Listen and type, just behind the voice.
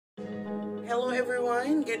Hello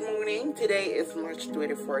everyone, good morning. Today is March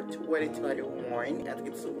 24th, 2021 and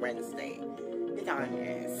it's Wednesday. The time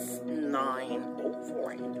is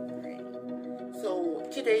 9:04 in the morning. So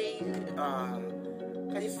today,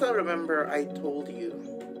 can you still remember I told you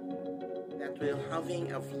that we're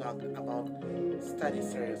having a vlog about study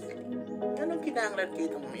seriously? Anong kinahanglan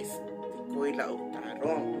kayo itong miss? Ko'y laog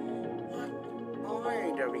tarong. What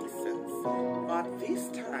are the reasons? But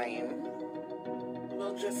this time,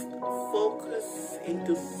 we'll just focus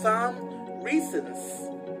into some reasons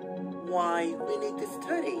why we need to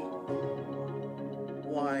study,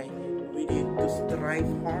 why we need to strive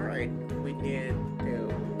hard, we need to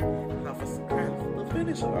have a strength to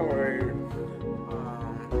finish our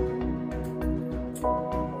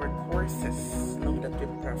courses that we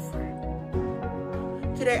prefer.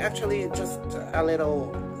 Today actually just a little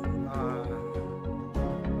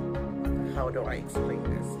how do I explain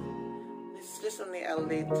this? Just only a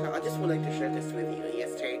little, I just would like to share this with you.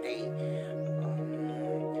 Yesterday,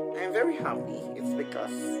 I'm very happy. It's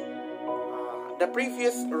because the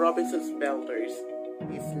previous Robinson's Builders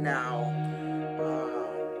is now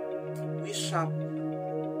we shop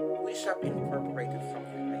incorporated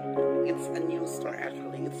something like that. It's a new store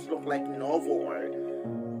actually. It's look like Novo or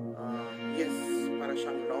yes, para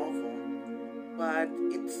siyang Novo, but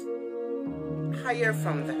it's higher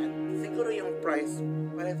from that. Siguro yung price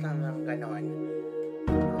palit lang ng ganon.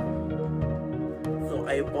 So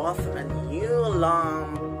I bought a new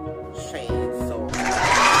lamp shade. So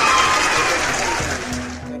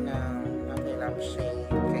natin lamp shade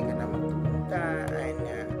kaya ka na magpunta and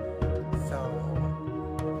so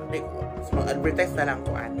mag-advertise na lang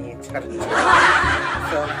ko ani. So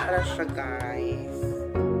para siya guys.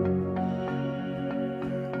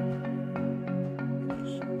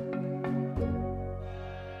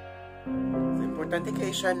 Importante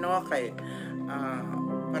kayo siya, no? Kay,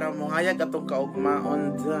 para mungayag atong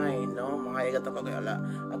kaugmaon dahil, no? Mungayag atong kagala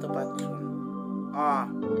atong patron.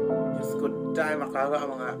 Just good time, makawa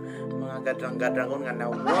ang mga gadrang-gadrang nga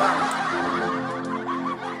nawang.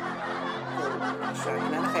 So, siya,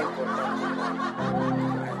 inanaka-importante.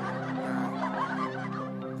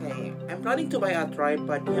 Okay, I'm planning to buy a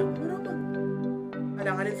tripod.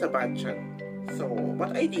 Alangan din sa budget. So,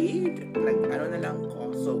 what I did, like, ano na lang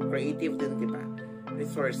ko, so, creative din, diba?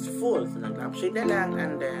 Resourceful, so, nag-lampshade na lang,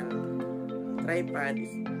 and then, tripod is,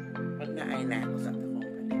 pag na-ay na ako sa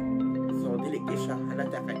company. So, diligti siya,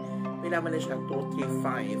 halata kay, pinaman na siya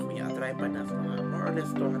 235, may tripod na, so, more or less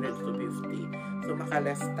 200 to 250. So,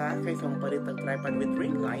 makalesta, kaysa mong palit ang tripod with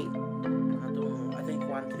ring light, I think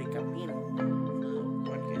 1.3 kapin. So,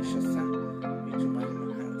 1 siya sa, medyo mahal.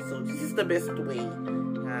 So, this is the best way,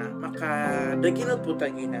 makadaginot po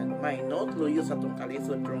taginan may note luyo sa itong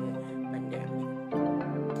kalisod rong pandemic.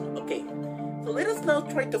 Okay, so let us now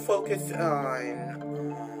try to focus on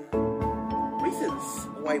reasons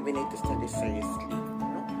why we need to study seriously.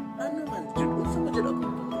 Ano man dyan? Unsa man dyan ako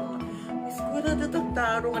ito mga eskwela na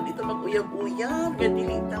tagtarong at ito mag-uyab-uyab yan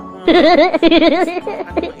dilitang mga ano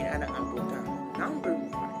ang inanang ang buta. Number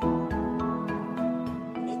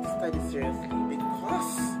 1, you need to study seriously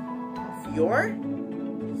because of your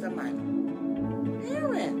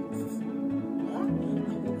parents. Ang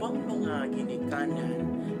ubang mga ginikanan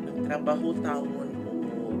nagtrabaho taon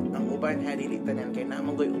ang uban halilitanan kay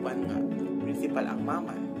namang goy uban nga principal ang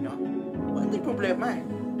mama, no? Wala problema.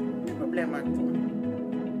 May problema to.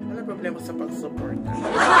 Wala problema sa pag-support.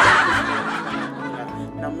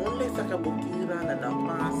 Namulay sa kabukiran na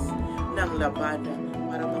napas ng labada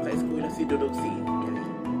para maka-eskwela si Dudog si India.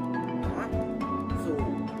 So,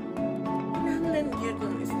 nanglan yun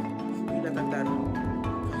yung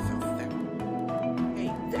okay,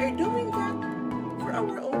 they're doing that for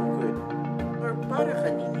our own good or para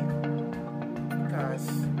kanina, because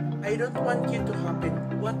I don't want you to happen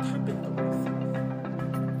what happened to myself.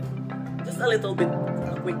 Just a little bit,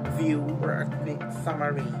 a quick view or a quick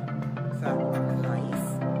summary sa life.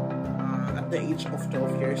 At the age of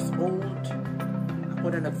 12 years old, ako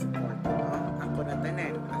na nag-support, ako na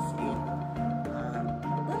tanan, as in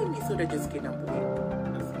paling iso na just kinabuhin,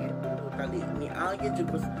 as in ni agad yung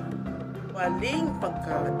paling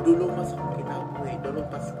pagka-dulong mas akong kinabuhi, dulong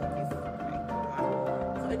pas akong kisipay.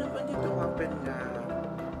 So, I don't want it to happen na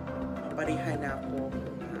parihan na ako na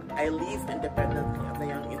I live independently at the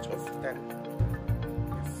young age of 10.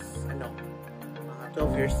 Yes,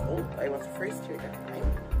 12 years old. I was first year that time.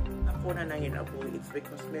 Ako na nanginabuhi. It's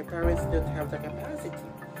because my parents don't have the capacity,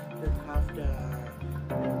 don't have the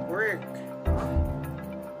work.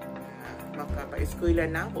 Makapa-eskwela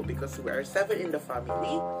na ako because we are 7 in the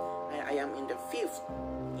family and I am in the 5th.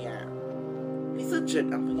 Yeah. Lisod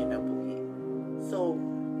dyan ang panginabuhi. So,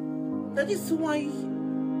 That is why,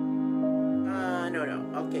 no,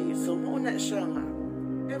 okay, so muna siya nga,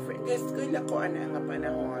 guys, school ako nga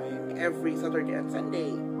panahon, every Saturday and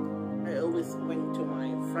Sunday, I always went to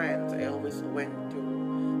my friends, I always went to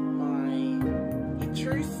my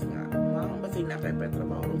teachers nga, kasi na kay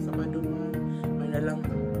Petrabaho sa Madungan, may nalang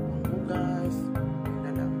hugas,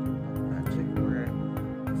 may nalang project or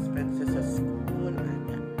expenses sa school,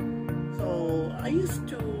 so I used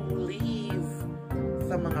to leave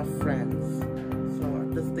sa mga friends. So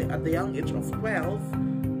at the young age of 12,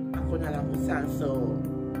 ako na lang usa. So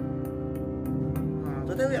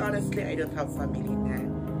to tell you honestly, I don't have family na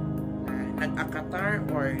nag-akatar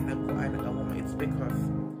or nagkuhan ng ako. It's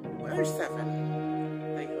because we are 7.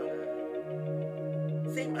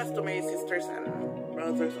 Same as to my sisters and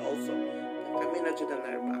brothers also. Kami na dyan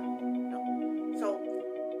na so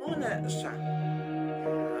muna siya.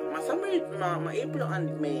 Ma-April and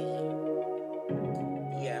May.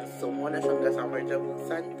 Yeah, so muna siyang summer job ng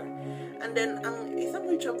Santa. And then, ang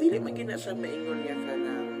summer job, dili magina siya maingon niya ka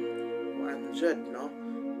ng 100, no?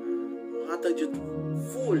 Hata jud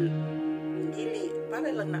full. Dili,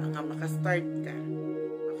 para lang na nga makastart ka.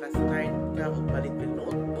 Makastart ka, magpalit ka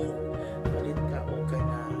notebook, palit ka o ka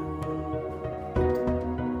na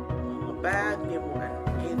mga bag, yung mga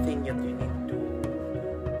anything that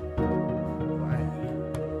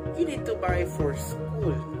you need to buy for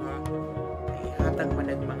school, no? Hatang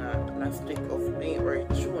man ang mga last week of May or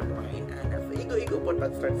June, mga inana. So, igo-igo po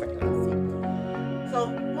pag-start sa klase. So,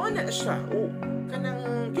 muna siya.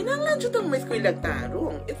 Kanang, kinanglan siya itong may school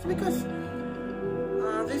tarong. It's because,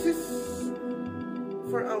 this is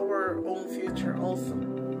for our own future also.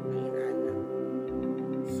 Inana.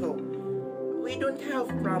 So, we don't have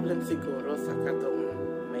problem siguro sa katong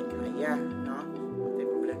may kaya, no? May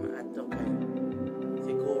problema ato kayo.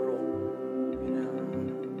 Siguro,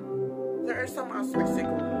 there are some aspects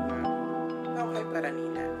siguro na okay para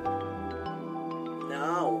nila.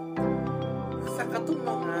 Now, sa katong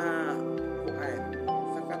mga kuan,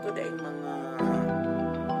 sa katong daing mga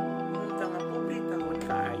paborita ko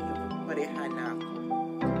kaayo, parehan na ako.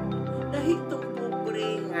 Dahil itong pobre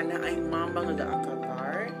nga na ay mama nga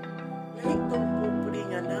ga-akatar, dahil itong pobre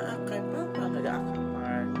nga na kay papa nga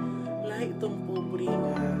ga-akatar, dahil itong pobre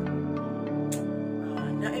nga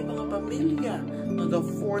na ay mga pamilya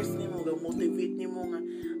nag-force ni mo, motivate ni mo nga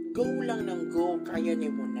go lang ng go, kaya ni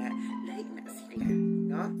mo na lahi na sila,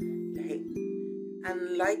 no? Lahi.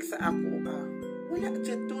 Unlike sa ako, wala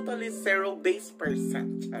siya totally 0%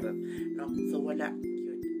 charot, no? So wala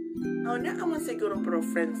yun. Na naman siguro pero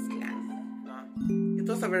friends lang, no?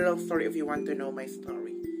 Ito sa very long story if you want to know my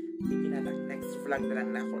story. Sige na lang, next vlog na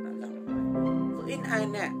lang na ako na lang. So in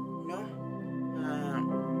ana, no?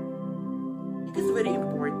 It is very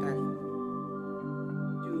important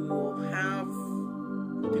to have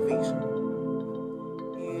motivation.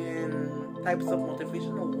 And types of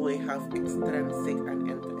motivation, we have extrinsic and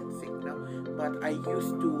intrinsic, no? But I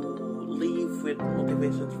used to live with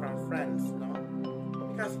motivations from friends, no?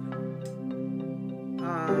 Because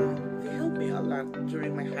they helped me a lot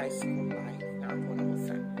during my high school life.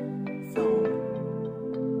 So,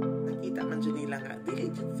 nakita man dyan nila nga, dili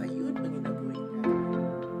dyan sa yun, maginabuhin nga.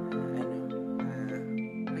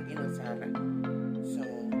 So,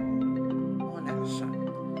 muna siya.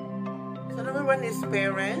 So, number 1 is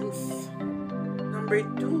parents. Number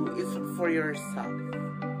 2 is for yourself.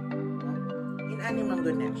 In animal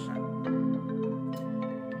connection,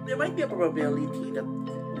 there might be a probability that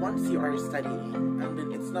once you are studying and then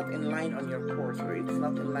it's not in line on your course or it's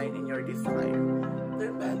not in line in your desire,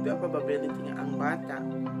 there might be a probability nga ang bata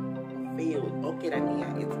failed. Okay na niya.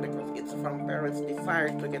 It's because it's from parents' desire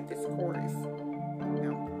to get this course.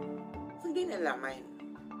 Hindi nila mind.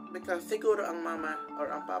 Because siguro ang mama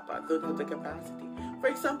or ang papa don't have the capacity.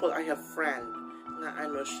 For example, I have friend na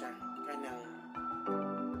ano siya, kanang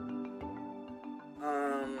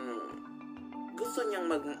gusto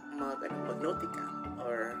niyang mag-nautica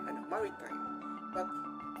or maritime. But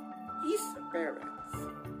his parents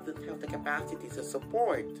don't have the capacity to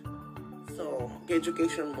support. So,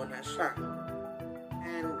 education muna siya.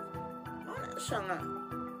 And wala siya nga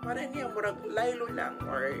para niya murag laylo lang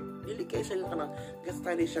or dili kay siya lang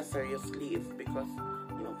ga-study siya seriously because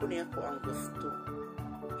yung po niya ko ang gusto.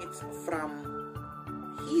 It's from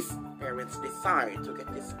his parents' desire to get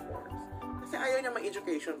this course. Kasi ayaw niya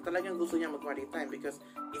mag-education, talagang gusto niya mag-maritime because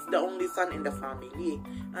he's the only son in the family.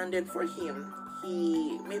 And then for him,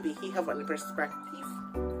 maybe he have a perspective,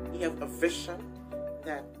 he have a vision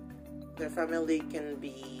that their family can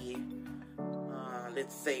be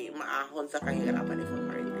let's say, maahon sa kahirapan ni for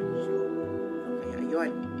maritime. So, kaya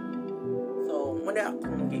yun. So, muna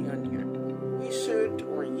akong gayon nga. he should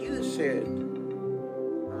or you should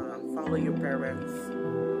follow your parents'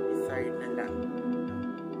 desire na lang.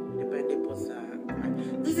 Depende po sa...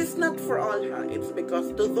 This is not for all, ha? It's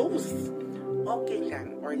because to those okay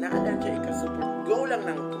lang or naalan siya ikasupport, go lang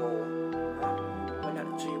ng go. Wala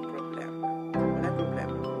siya yung problema. Wala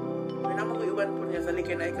problema. Kung na mag-iwan po niya sa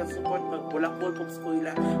likin na ikasupport, magbulak-bul po sa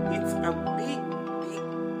kuila, it's a big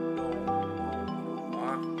no.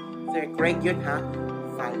 So, great yun, ha?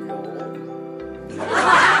 Follow.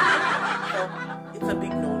 So, it's a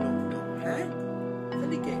big no, ha?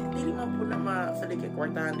 Salikay, hindi naman po na salikay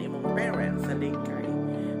kwartahan ng imong parents, salikay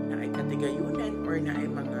na ay katigayunan or na ay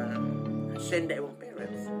mga senda imong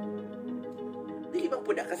parents. Hindi naman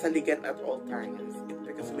po na kasaligan at all times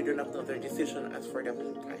because we don't have to their decision as for the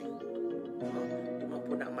meantime. Hindi naman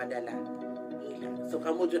po na madala. So,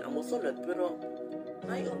 kamo dyan ang musunod, pero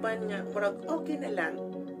may uban nga, parang okay na lang.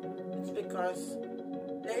 It's because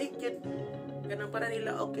like it, ganun para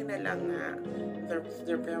nila okay na lang na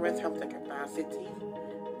their parents have the capacity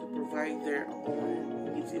to provide their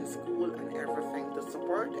own needs in school and everything, to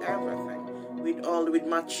support everything with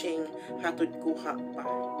matching hatod kuha pa,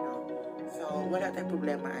 no? So wala tayong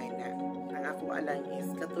problema ay na. Ang ako alang is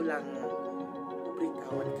katulang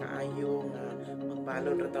ubritawan kaayo nga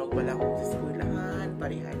magbalon ra tawag wala ko sa eskwelahan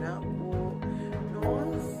parihan na po,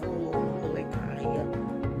 no? So okay kaayo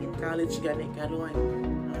in college gani karon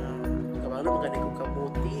kabalo magani ko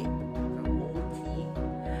kamuti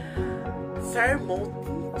Sir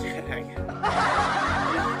Moti. Kailan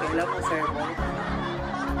mo Sir Moti?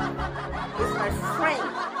 He's my friend.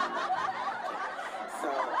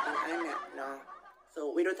 So, no?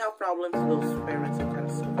 So, we don't have problems with those parents who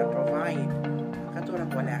can provide.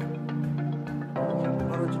 Katulad wala.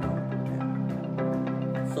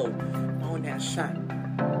 So, mauna siya.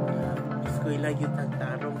 Eskwela yung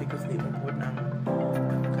tagtarong because di mo po ng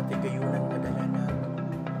katigayunan madala na ito.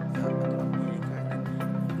 Sa katulad nilikanan,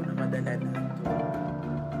 ito na madala na ito.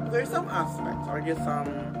 There's some aspects or just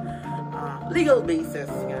some legal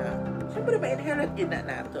basis nga. Siyempre ma-inherit yun na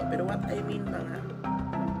ito. Pero what I mean mga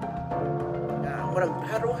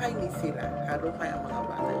haruhay ni sila. Haruhay ang mga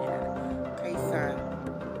bata nila. Kaysa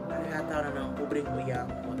manihataw na ng pobreng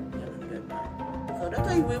uyang mo. So that's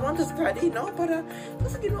why we want to study, no? Para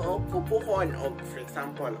kasi ginoo kupuhon o for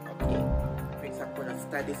example,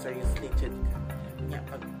 na-study seriously dyan ka. Kaya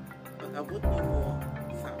pag-abot mo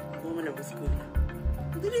sa mo na school,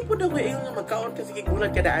 dili po daw yung magkaon kasi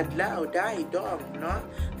kigulat kada adlaw, dahil dong, no?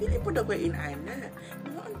 Dili po daw yung ana.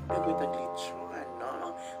 Noon po daw yung taglitsyon,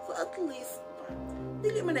 no? So at least,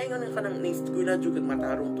 dili man na ingon ka ng na-eskwela jud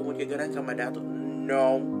matarong tungod kay garan ka madato.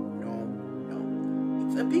 No.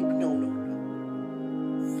 It's a big no.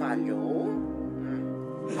 Follow.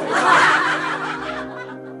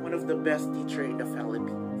 One of the best teacher in the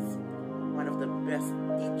Philippines. One of the best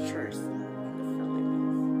teachers in the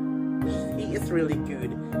Philippines. He is really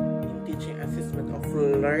good in teaching assessment of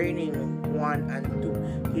learning 1 and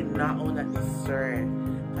 2. He not only sir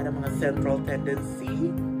kada mga central tendency,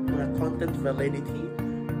 mga content validity,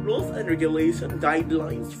 rules and regulation,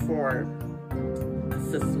 guidelines for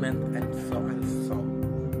assessment, and so on. So,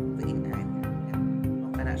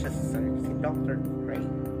 na siya si Dr. Ray.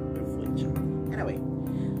 Anyway,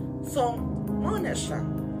 so, muna siya.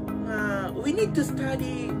 We need to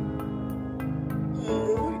study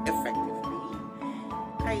more effectively.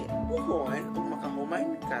 Kay buhon, kung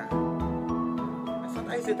makahuman ka, as what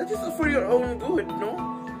I said, that is for your own good, no?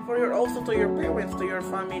 For your also to your parents, to your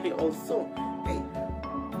family also. Okay?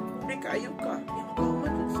 Hindi kayo ka, hindi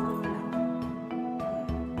makahuman ng school.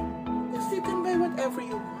 Yes, you can buy whatever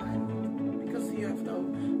you want. Because you have the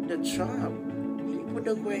job. Hindi po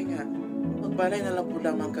daw ko nga. Magbalay na lang po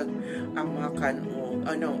lamang kag ang makan o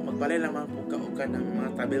magbalay lamang po ka ng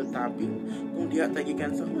mga tabil-tabil. Kung di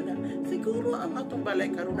tagigan sa una, siguro ang atong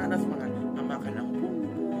balay karunanas mga amakan ng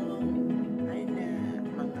bumbong, ay na,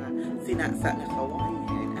 mga sinasa na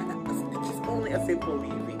kawayan. It's just only a simple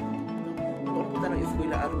living. Kung po tanong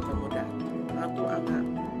eskwela aron ka mo dati. Ato ang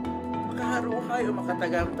makaharuhay o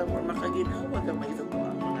makatagamtam o makaginawa gamay sa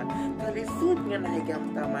tuwa mga kalisod nga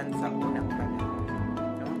nahigamtaman sa unang panahon.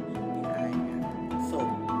 So,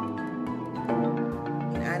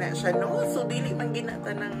 inaana siya, no? So, dili man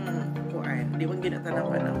ginata ng kuan, di man ginata ng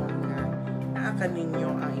panahon nga naakan ninyo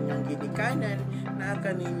ang inyong ginikanan,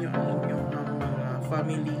 naakan ninyo ang inyong mga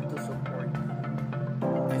family to support.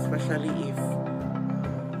 Especially if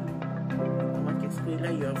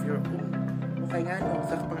mag-eskwela you have your own. Okay nga, no?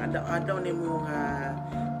 Sa pang-adaw ni mo nga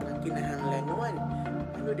kinahanglanuan.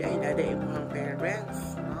 Ano di ay nada yung mga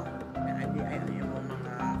parents, no? Na di ay yung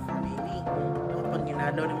mga family. Pag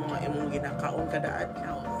ginadaw ng mga imong ginakaon kada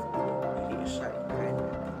adlaw, dili siya.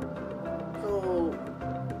 So,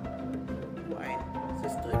 kuan.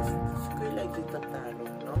 Eskwela dyan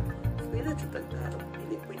tagtarong, no? Eskwela dyan tagtarong.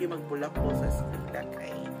 Hindi pwede magbulak po sa eskwela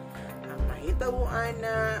kay ang mahitawaan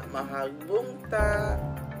na, mahagbong ta,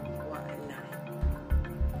 na.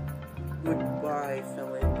 Goodbye,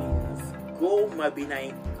 Philippines. Go,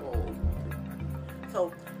 mabinay ko.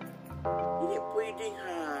 So, hindi pwedeng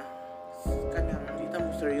kanang dito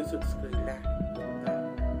mo seryoso sa eskwela.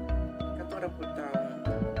 Katura po taong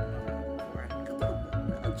katura po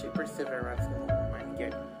na perseverance mo man.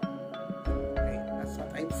 Okay, that's what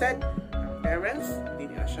I've said. Parents, hindi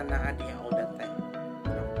na siya naadi all the time.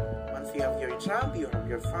 Once you have your job, you have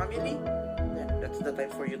your family, then that's the time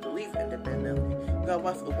for you to live independently.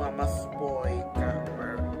 Gawas o mama's boy ka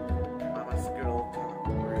or mama's girl ka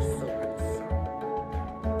or so and so.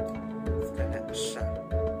 It's gonna siya.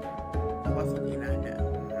 Gawas o inana.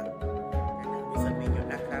 Kanang bisabi nyo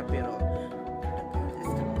na ka, pero the truth is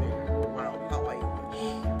the prayer. Wow, how I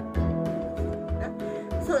wish.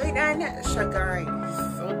 So, inana siya, guys.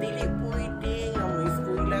 So, dili pwede nga may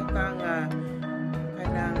eskwela ta nga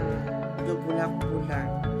kanang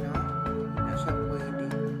gabulak-bulak, no? Na siya pwede.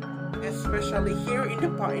 Especially here in the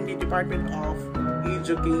Department of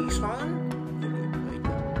Education, dili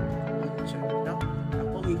pwede. No?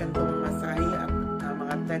 Ako, ikan ko masahe at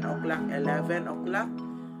mga 10 o'clock, 11 o'clock,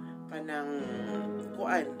 kanang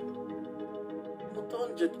kuan.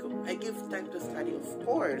 Jud ko, I give time to study, of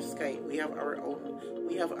course, kay we have our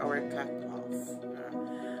cut-off.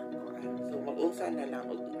 So, mag-unsa na lang,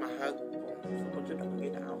 mahag ko. So, mag-jud akong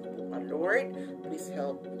ginaaw ko. Lord, please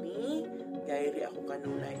help me. Gayri ako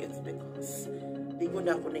kanunay. It's because di ko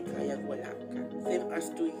na ako ni kayang wala ka. Same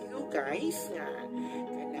as to you guys nga,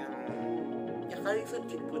 kanang yakalisod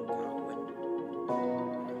kitpon tawon.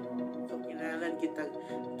 So, kinalan kitang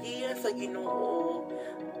giya sa Ginoo,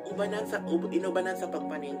 inubanan sa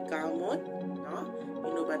pagpaningkamot, no?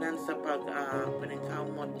 Inubanan sa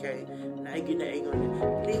paningkamot kay naay ginaingon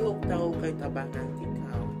lihok daw kay tabangan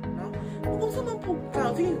tikaw, no? Kung sa man po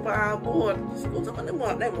ka, sige paabot. Kung sa man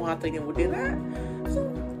mo hatay niyo dira. So,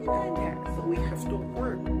 inanya. So we have to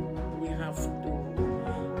work. We have to move.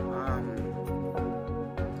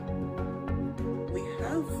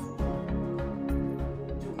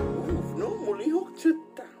 No, mulihok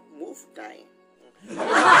chuta. Move tayo.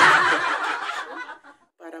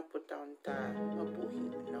 Para po taon ta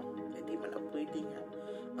mabuhi, no? Hindi man ang pwede nga.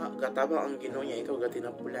 Gataba ang Ginoo niya, ikaw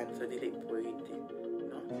gatinapulan, so dili pwede,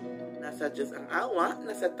 no? Nasa Diyos ang awa,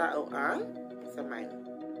 nasa tao ang saman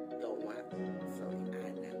gawa. So,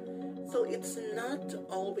 inana. So, it's not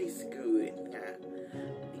always good nga.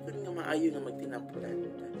 Di ko nga maayo nga magtinapulan.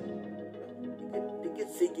 Di ko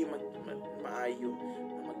sige maayo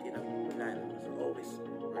na magtinapulan. So, always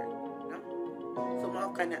work, no? So,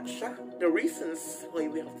 mga kana siya. The reasons why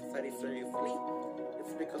we have to study seriously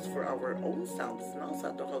is because for our own selves, no?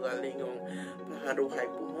 Sa ito kagalingong paharuhay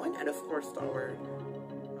puhuan, and of course to our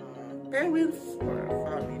parents or our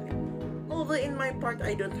family. Although in my part,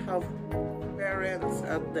 I don't have parents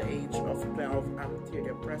at the age of 12 up to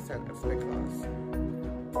the present. It's because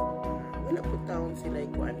wala po taon sila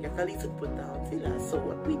ikuan. Kakalisod po taon sila. So,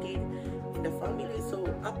 what we did in the family, so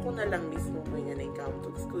ako na lang mismo mo yan ikaw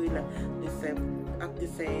to school at the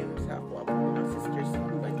same sa ako mga sisters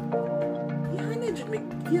ko.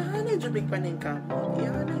 Ihana dyan may paningkamot.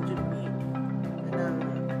 Ihana dyan may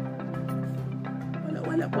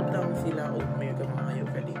wala po taon sila o may kamahayo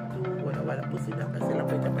ka dito. Wala po sila kasi sila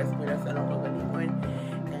po itapes nila sa lang kagalingon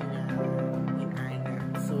inana.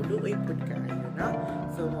 So, luoy po kayo, no?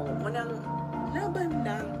 So, manang laban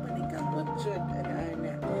lang paningkamot dyan,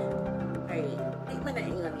 ana. Ay, di man na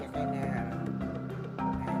ingon niya ka na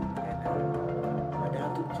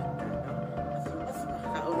madatod dyan na, no? Mas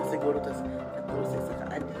makakaon na siguro tas katulog sa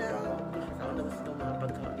kaadlaw, makakaon na sa itong mga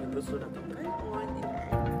pagkaon yung gusto na itong kanon,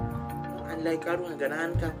 unlike karon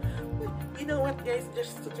ganahan ka. You know what, guys,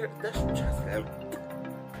 just to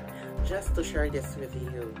share this with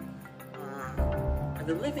you, I've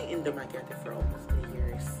been living in Dumaguete for almost 3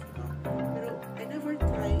 years, pero I never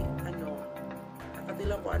try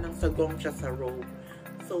nakatila ko anang sagong siya sa road.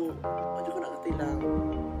 So, hindi ko nakatila.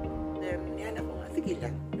 Then, yan ako nga, sige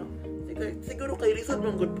lang, no? Siguro kay lisod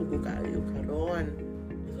mong good po ko kayo karon.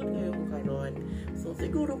 Lisod kayo ko karon. So,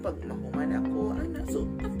 siguro pag mahuman ako, so,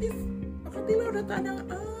 at least, makatila na tanang,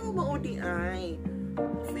 maudi ay.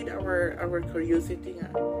 Feed our curiosity nga.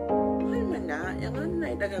 Ay man na, yung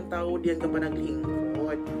dagang tao diyan ka pa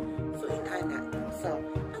naglingkod. So, inana. So,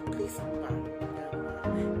 at least pa,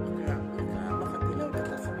 makatilaw na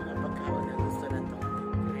ta sa mga pagkaon na gusto na ito.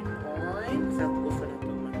 Sa gusto na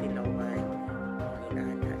ito, matilawan.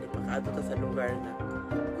 Inana, di pa kaado ta sa loob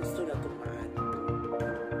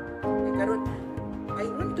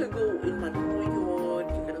want to go in manuyod,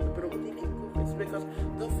 pero dili ko. It's because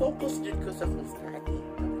the focus dyan ko sa kong study.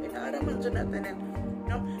 Inaaraman dyan natin,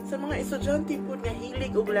 no? Sa mga estudyante po nga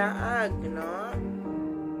hilig o laag, no?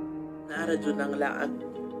 Naara dyan ang laag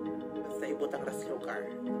sa ibutang ras lugar.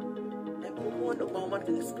 Puhon o mahuman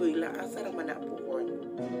kang eskwela, asa naman na puhon.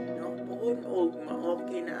 No? Puhon o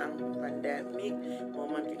ma-okay na ang pandemic,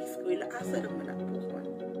 mahuman kang eskwela, asa naman na puhon.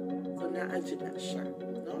 So, na-adjust na siya.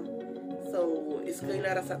 No? So,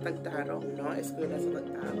 eskwela ra sa tagtarong, no? Eskwela sa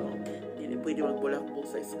tagtarong. Hindi pwede magbulak po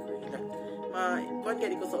sa eskwela. Kuhan ka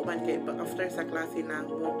di ko sa uban kay after sa klase na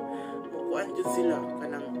kuhan dyan sila,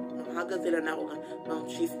 kanang mahagad sila na ako ng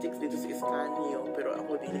cheese sticks dito sa Escanio, pero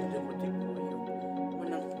ako dili dyan ko tipo yun.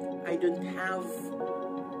 I don't have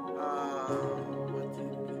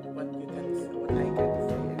what I can say is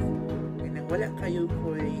and wala kayo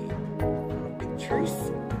ko'y pictures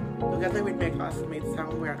together with my classmates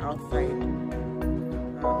somewhere outside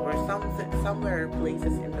or somewhere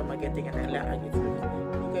places in the Magating and Alaag. It's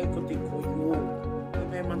hindi kayo kuting kuyo.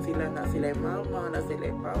 May man sila na sila mama, na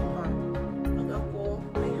sila papa. Pag ako,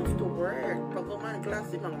 I have to work. Pag kumain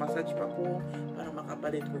klase, mag-massage pa ko para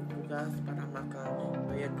makapalit ko bugas, para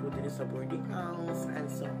makabayad ko din sa boarding house, and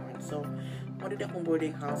so on. So, marid akong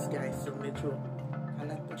boarding house, guys. So, medyo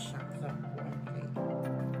kalat pa siya. So, okay.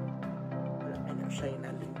 Wala ka na siya yung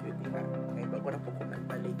nalinggo, diba? Okay, bago na po ko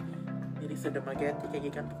nagbalik. Dili sa Dumaguete, kay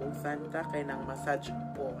gikan po kong Santa, kay nang massage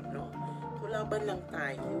po, no? So, laban lang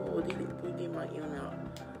tayo. Dili pwede mag-yun na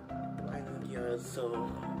ano Diyos. So,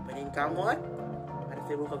 paningkamot para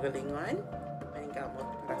sa iyong kagalingan, paningkamot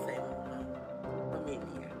para sa iyong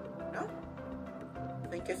pamilya, no?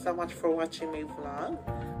 Thank you so much for watching my vlog.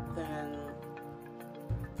 Then,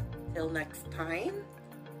 till next time,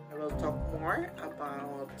 I will talk more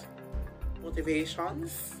about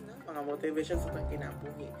motivations, no? Mga motivations sa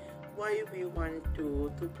pagkinabuhi. Why we want to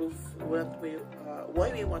prove what why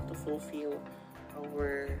we want to fulfill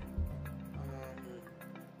our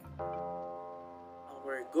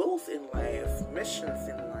goals in life, missions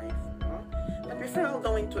in life, no? But before I'm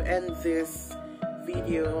going to end this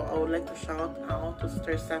video, I would like to shout out to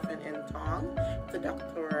Sister Stephen and Tom, to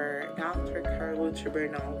Dr. Carlo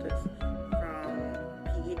Bernaldez from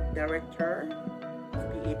PE Director of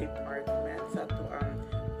PE Department sa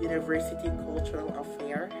University Cultural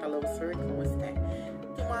Affairs. Hello sir, kumusta?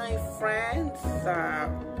 To my friends sa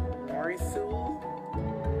Morisu,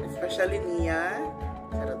 especially Nia,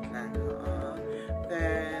 charot lang.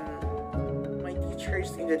 Then my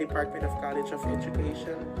teachers in the Department of College of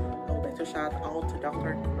Education. I would like to shout out to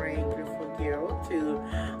Dr. Craig Refugio, to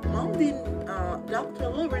Mom Dr.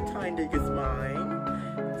 Libertine de Guzman,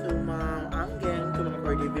 to Mom Angeng, to Ma'am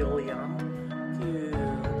Cordivilla, to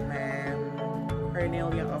Ma'am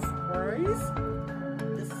Cornelia, of course,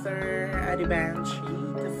 to Sir Adibanchi,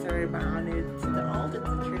 to Sir Baanid, to all the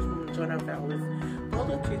teachers from Jonah Vallis, all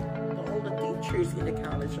the teachers in the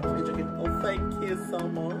College of Education. Oh, thank you so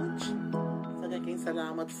much.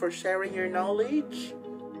 Salamat for sharing your knowledge,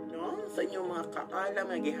 no? Sa inyong mga kaalam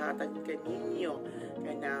na gihatag kaninyo.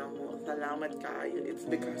 Kanamo, salamat kayo. It's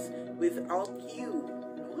because without you,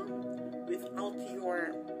 no? Without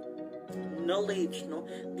your knowledge, no?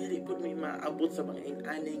 Dili po may maabot sa mga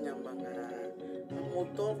inani nga mga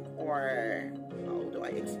mutok, or how do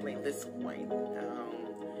I explain this point?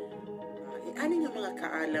 Inani nga mga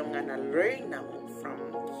kaalam nga na-learn na mo from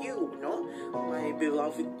you, no? My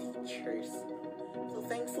beloved teachers.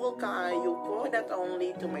 Thankful kayo ko, not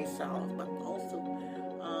only to myself but also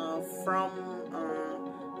from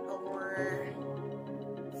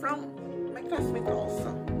my classmate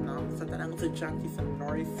also, no? Sa tanang estudyante sa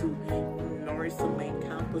Norisu main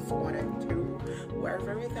campus 1 and 2. We are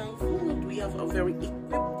very thankful that we have a very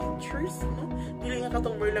equipped teachers, no? Dili nga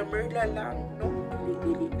katong merla lang, no?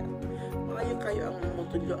 Dili lang. Maayo kayo ang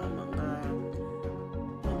matudlo ang mga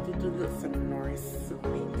matudlo sa Norisu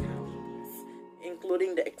main campus,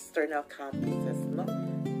 including the external campuses, no?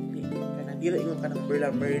 Dili ingon ka ng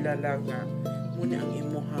merla lang nga muna ang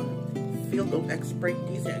imuhang field of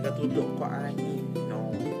expertise nga gatudo ko ani, no?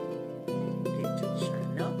 Teacher siya,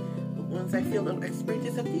 no? Kung sa field of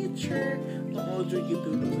expertise sa teacher, maojo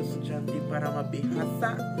gitulo sa estudyante para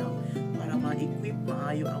mabihasa, no? Para ma-equip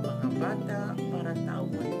maayo ang mga bata, para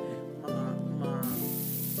tawon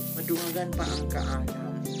madungagan pa ang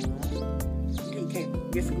kaalam, no? Okay,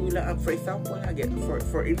 eskwela, for example, again,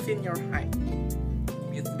 for in senior high,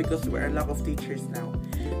 it's because there are a lot of teachers now.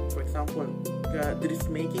 For example, there is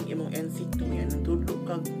making imong NC2 yan, ang tulog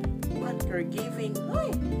kag caregiving.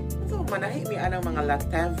 Ay, so manahi may anang mga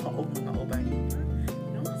latev o mga uban,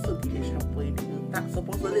 no? So dili siya pwede.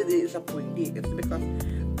 Supposedly dili siya pwede. It's because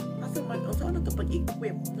as asa man unsa to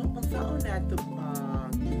pag-equip, no? Unsa na to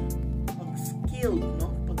pag-skilled,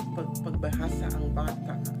 no? Pagbahasa ang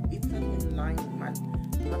bata. It's an enlightenment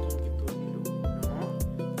atong gitudlo, no?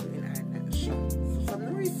 So inana siya. So sa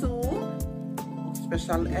nursery,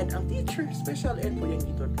 special ed ang teacher, special ed po yung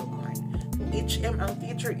gitudlohan. Kung HM ang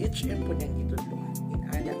teacher, HM po yung gitudlohan.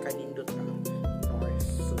 Inana kanindot ang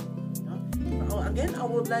nursery, no? So again,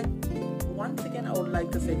 once again, I would like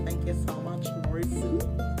to say thank you so much, Nursu,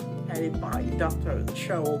 headed by Dr.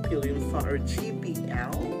 Cheryl Williamson, or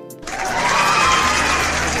GPL,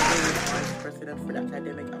 Vice President for the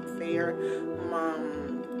Academic Affair,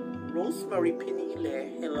 Ma'am Rosemary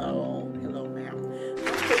Pinile. Hello, ma'am.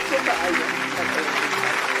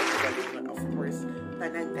 Of course,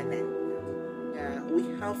 tanan. We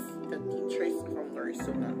have the teachers from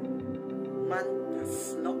Nursu na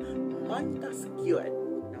mantas good.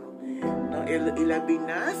 No, ilabi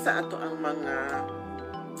na sa ato ang mga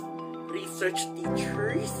research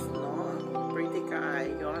teachers, no? Pretty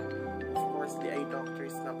kaayo. Of course, they are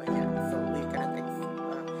doctors na ba yan? So, we cannot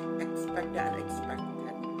expect the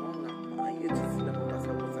unexpected, no? Na maayos sila mo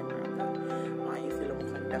pasabot sa bata. Maayos sila mo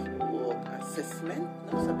conduct o assessment,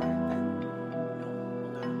 no? Sa bata. No?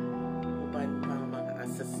 Mga uban pa mga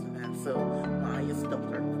assessment. So, maayos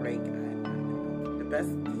Dr. Craig and the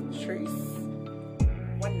best teachers,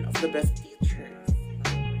 one of the best teachers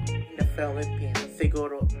in the Philippines,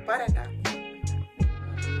 siguro para na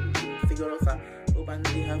siguro sa uban.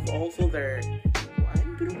 They have also their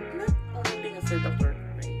pero not only nga Sir Dr.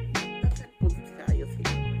 Craig, dapat po kayo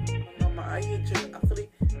sila mga maayo dyan. Actually,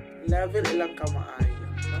 level ilang ka maayo,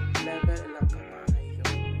 no? Level ilang ka maayo.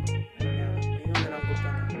 Ngayon na lang po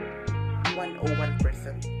ka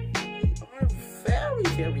 101%. They are very,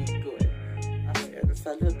 very good. As in,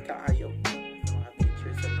 salute kaayo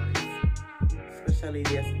especially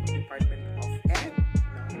this Department of Ed,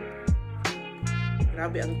 no?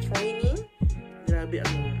 Grabe ang training, grabe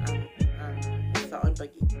ang saan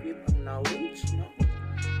pag-equip ang knowledge, no?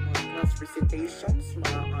 Mga class recitations,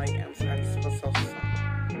 mga IMs and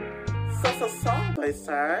song by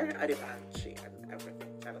Sir Adipanchi and everything.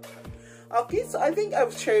 Okay, so I think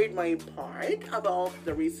I've shared my part about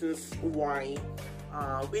the reasons why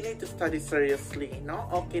we need to study seriously, no?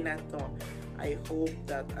 Okay na to. I hope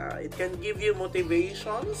that it can give you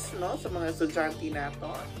motivations, no, sa mga estudyante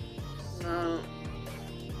nato na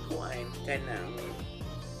kuan ka na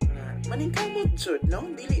maningkamot jud, no?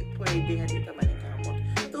 Dili pwede nga dito maningkamot.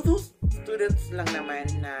 To those students lang naman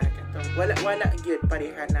na katong wala gyud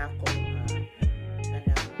pareha na ako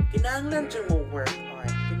kinahanglan jud mo work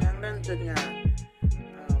hard, kinahanglan jud nga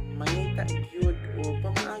mangita gyud o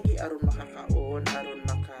pamaagi aron makakaon, aron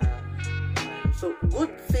so good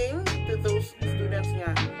thing to those students nga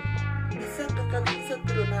isang kakabisat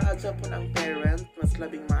pero naadya po ng parent mas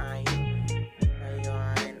labing maayo.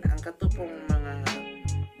 Ayun, ang katupong mga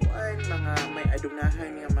may adunahan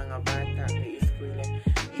nga mga bata kay eskwela,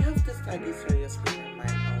 you have to study seriously naman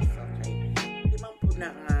also kay di man po na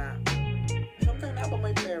nga sometimes na ba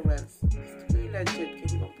may parents eskwela dyan kay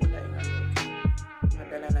di man po na yung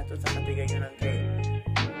madala na to sa katigayon kay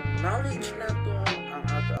knowledge na to ang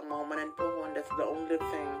ato ang mga mananpungon. That's the only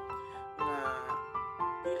thing na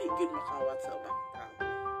dili gid makawat sa ubang tao.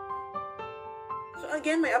 So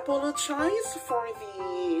again, I apologize for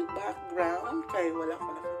the background kay wala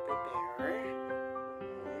ko naka-prepare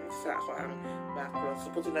sa ako ang background.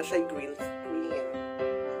 Suppose na siya green screen.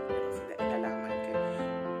 Sila inalaman kay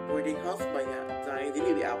boarding house ba niya dahil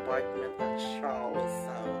dili apartment at show.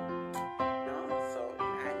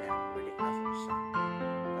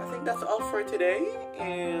 That's all for today,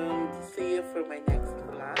 and see you for my next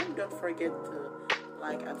vlog. Don't forget to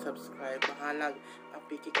like and subscribe. Mahalag ang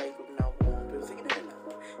piki kayo kung nawong. Pero sige na lang.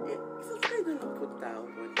 Subscribe na lang kung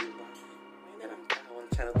tawon, diba? May na lang tawon.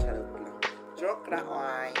 Charot lang. Joke na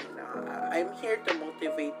oy. I'm here to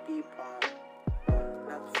motivate people.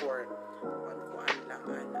 Not for kuan lang.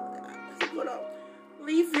 Siguro,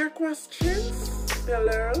 leave your questions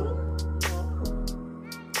below.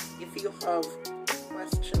 If you have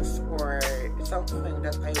questions or something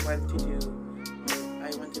that I want to do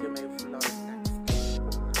my vlog next.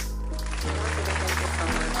 Thank you so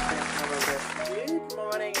much and have a